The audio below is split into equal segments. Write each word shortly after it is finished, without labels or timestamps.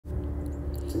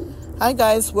Hi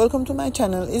guys, welcome to my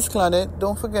channel. It's Claudette.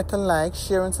 Don't forget to like,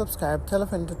 share and subscribe. Tell a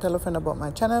friend about my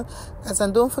channel, guys,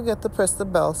 and don't forget to press the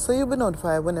bell so you'll be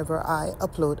notified whenever I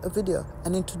upload a video.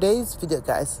 And in today's video,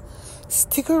 guys,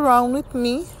 stick around with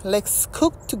me. Let's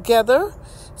cook together.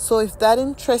 So if that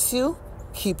interests you,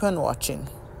 keep on watching.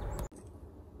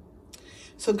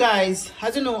 So guys,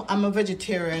 as you know, I'm a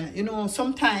vegetarian. You know,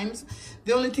 sometimes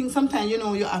you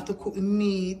have to cook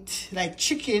meat like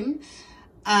chicken.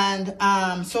 And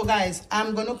so guys,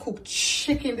 I'm gonna cook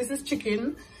chicken. This is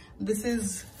chicken, this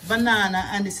is banana,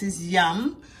 and this is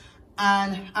yam.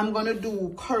 And I'm gonna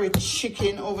do curry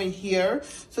chicken over here.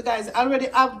 So guys, I already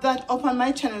have that up on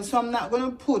my channel, so I'm not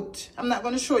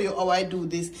gonna show you how I do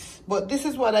this, but this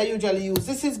is what I usually use.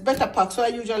 This is better pack, so I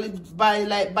usually buy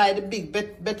the big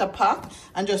better pack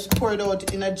and just pour it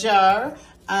out in a jar,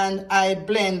 and I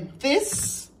blend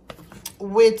this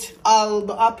with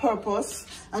all-purpose.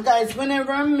 And guys,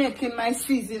 whenever I'm making my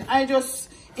seasoning, I just,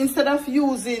 instead of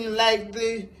using like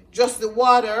just the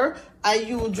water, I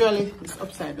usually, it's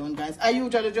upside down guys, I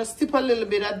usually just tip a little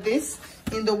bit of this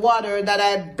in the water that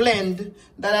I blend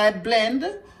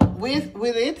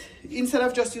with it. Instead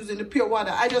of just using the pure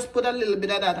water, I just put a little bit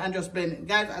of that and just blend it.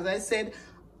 Guys, as I said,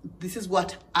 this is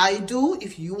what I do.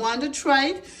 If you want to try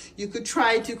it, you could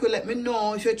try it. You could let me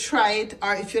know if you try it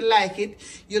or if you like it.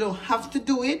 You don't have to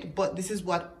do it, but this is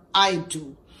what I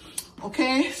do.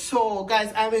 Okay, so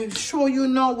guys, I will show you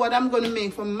now what I'm going to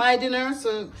make for my dinner.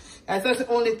 So guys, that's the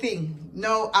only thing.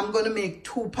 No, I'm going to make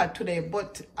 2 pot today,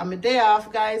 but I'm a day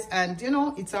off, guys, and you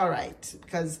know, it's all right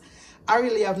because I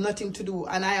really have nothing to do,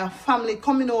 and I have family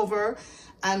coming over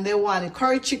and they want a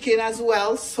curry chicken as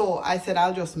well, so I said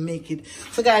I'll just make it.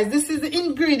 So guys, this is the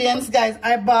ingredients. Guys,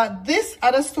 I bought this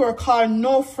at a store called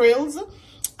No Frills.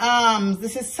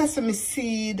 This is sesame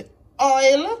seed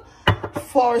oil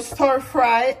for stir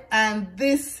fry, and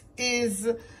this is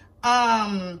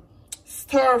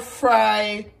stir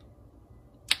fry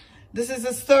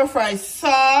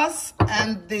sauce,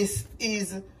 and this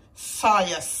is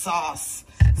soya sauce.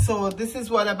 So this is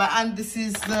what I buy, and this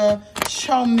is the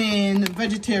chow mein,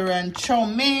 vegetarian chow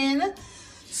mein.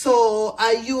 So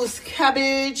I use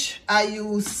cabbage, I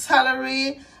use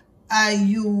celery,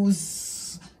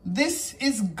 this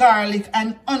is garlic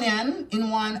and onion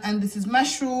in one, and this is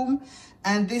mushroom,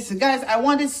 and this, guys, I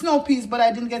wanted snow peas, but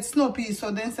I didn't get snow peas, so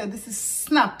then said this is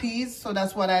snap peas, so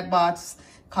that's what I bought,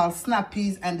 called snap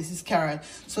peas, and this is carrot.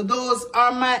 So those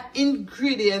are my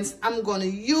ingredients I'm gonna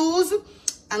use.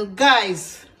 And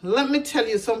guys, let me tell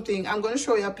you something. I'm gonna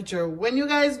show you a picture. When you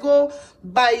guys go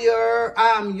buy your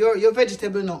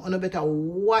vegetable now, you better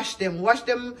wash them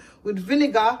with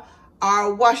vinegar,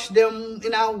 or wash them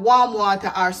in a warm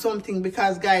water or something,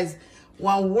 because guys,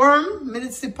 one worm made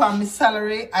it sip on my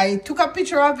celery. I took a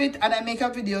picture of it and I make a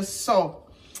video, so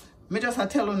me just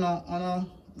tell you no,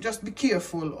 just be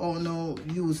careful or no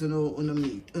use no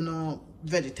meat,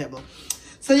 vegetable.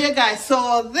 So yeah guys,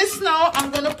 so this now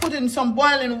I'm gonna put in some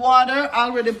boiling water. I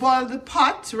already boiled the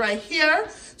pot right here,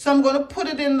 so I'm gonna put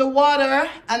it in the water,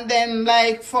 and then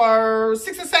like for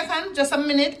 60 seconds, just a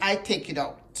minute, I take it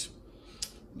out.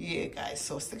 Yeah guys,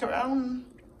 so stick around.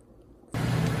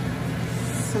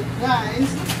 So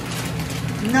guys,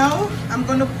 now I'm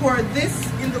gonna pour this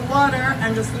in the water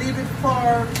and just leave it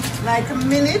for like a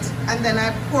minute, and then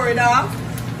I pour it off.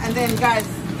 And then guys,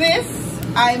 this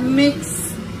I mix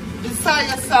the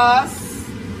soya sauce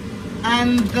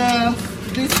and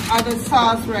this other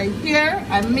sauce right here.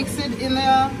 I mix it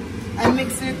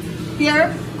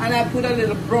here, and I put a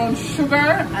little brown sugar,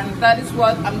 and that is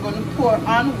what I'm going to pour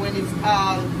on when it's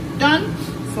all done.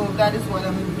 So that is what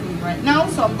I'm doing right now.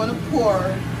 So I'm going to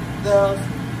pour the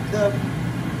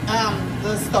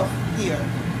stuff here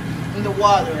in the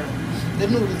water, the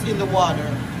noodles in the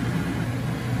water.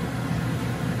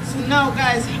 So now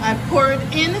guys, I pour it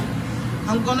in.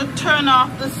 I'm going to turn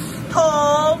off the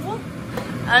stove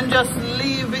and just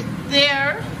leave it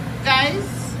there, guys.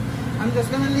 I'm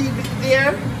just going to leave it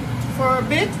there for a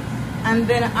bit, and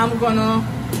then I'm gonna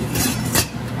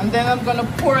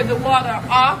pour the water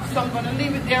off. So I'm gonna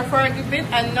leave it there for a bit,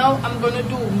 and now I'm gonna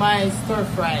do my stir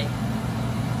fry.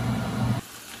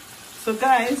 So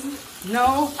guys,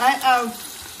 now I have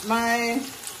my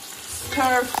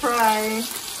stir fry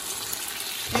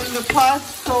in the pot.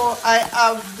 So I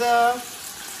have the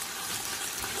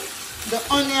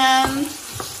onion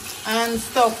and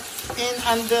stuff in,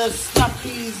 and the snap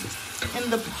peas in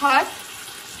the pot.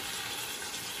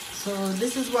 So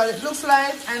this is what it looks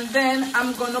like, and then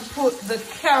I'm gonna put the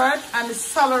carrot and the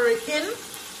celery in,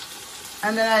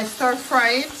 and then I stir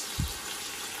fry it.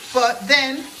 But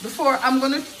then before, I'm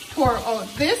gonna pour out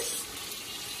this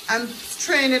and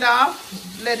strain it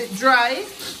off, let it dry,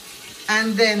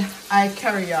 and then I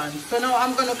carry on. So now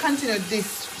I'm going to continue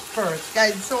this first.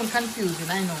 Guys, it sounds confusing,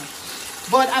 I know.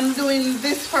 But I'm doing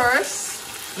this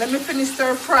first. Let me finish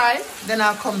stir fry, then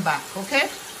I'll come back, okay?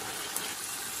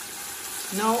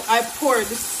 Now I pour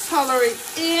the celery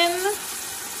in.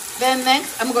 Then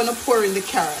next, I'm going to pour in the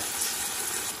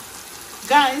carrots.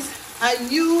 Guys, I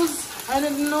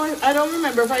don't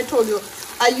remember if I told you,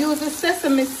 I use the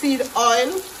sesame seed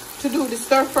oil to do the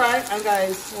stir fry. And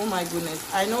guys, oh my goodness,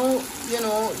 I know, you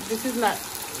know, this is not,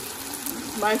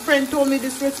 my friend told me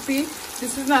this recipe.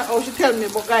 This is not how she tell me,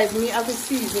 but guys, me have to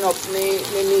season up me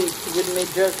meat with me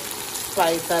just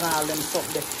spice and all them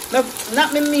something. No,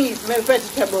 not me meat, my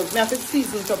vegetables. Me have to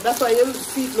season it up. That's why you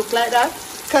see it look like that.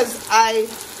 Because I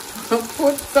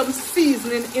put some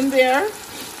seasoning in there.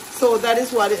 So that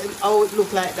is what how it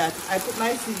look like that. I put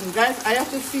my seasoning. Guys, I have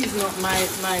to season up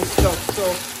my stuff. So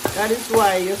that is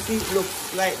why you see it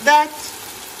looks like that.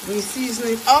 We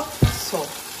season it up. So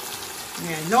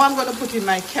yeah, now I'm going to put in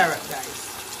my carrot, guys.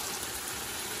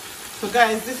 So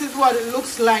guys, this is what it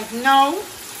looks like now.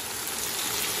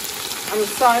 I'm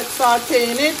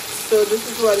sauteing it. So this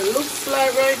is what it looks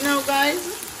like right now, guys.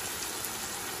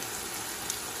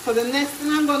 So the next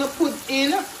thing I'm going to put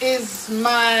in is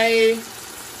my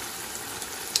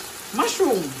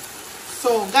mushroom.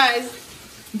 So guys,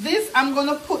 this I'm going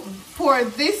to pour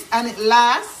this, and it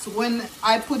lasts when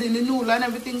I put in the noodle and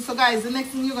everything. So guys, the next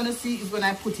thing you're going to see is when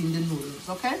I put in the noodles,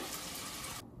 okay?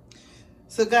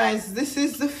 So guys, this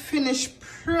is the finished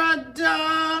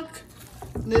product.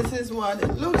 This is what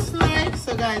it looks like.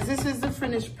 So guys, this is the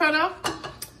finished product.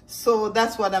 So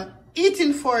that's what I'm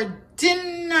eating for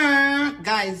dinner.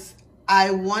 Guys,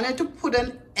 I wanted to put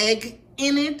an egg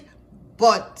in it,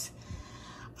 but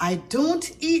I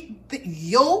don't eat the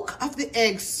yolk of the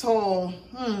egg, so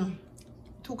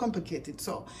too complicated.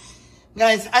 So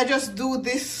guys, I just do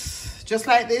this just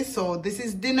like this. So this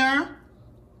is dinner.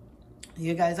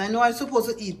 You guys, I know I'm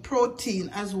supposed to eat protein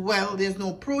as well. There's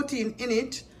no protein in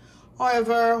it.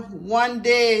 However, one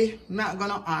day not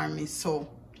gonna harm me. So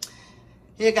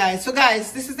yeah guys, so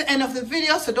guys, this is the end of the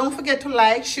video. So don't forget to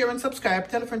like, share, and subscribe.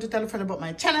 Tell a friend to tell a friend about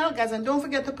my channel, guys, and don't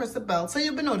forget to press the bell so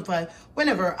you'll be notified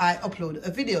whenever I upload a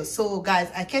video. So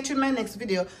guys, I catch you in my next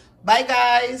video. Bye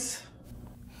guys.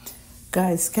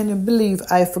 Guys, can you believe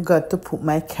I forgot to put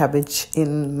my cabbage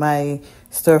in my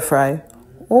stir fry?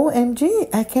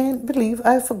 OMG, I can't believe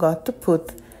I forgot to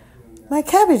put my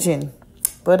cabbage in.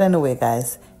 But anyway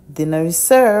guys, dinner is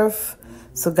served.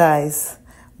 So guys,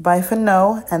 bye for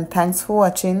now, and thanks for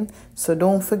watching. So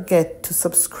don't forget to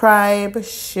subscribe,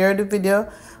 share the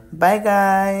video. Bye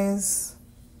guys.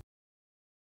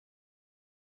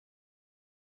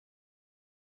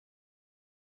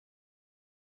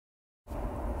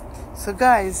 So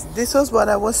guys, this was what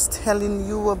I was telling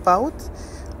you about.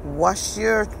 Wash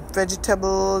your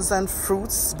vegetables and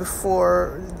fruits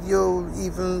before you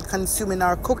even consuming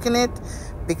or cooking it,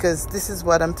 because this is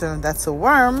what I'm telling you, that's a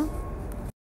worm.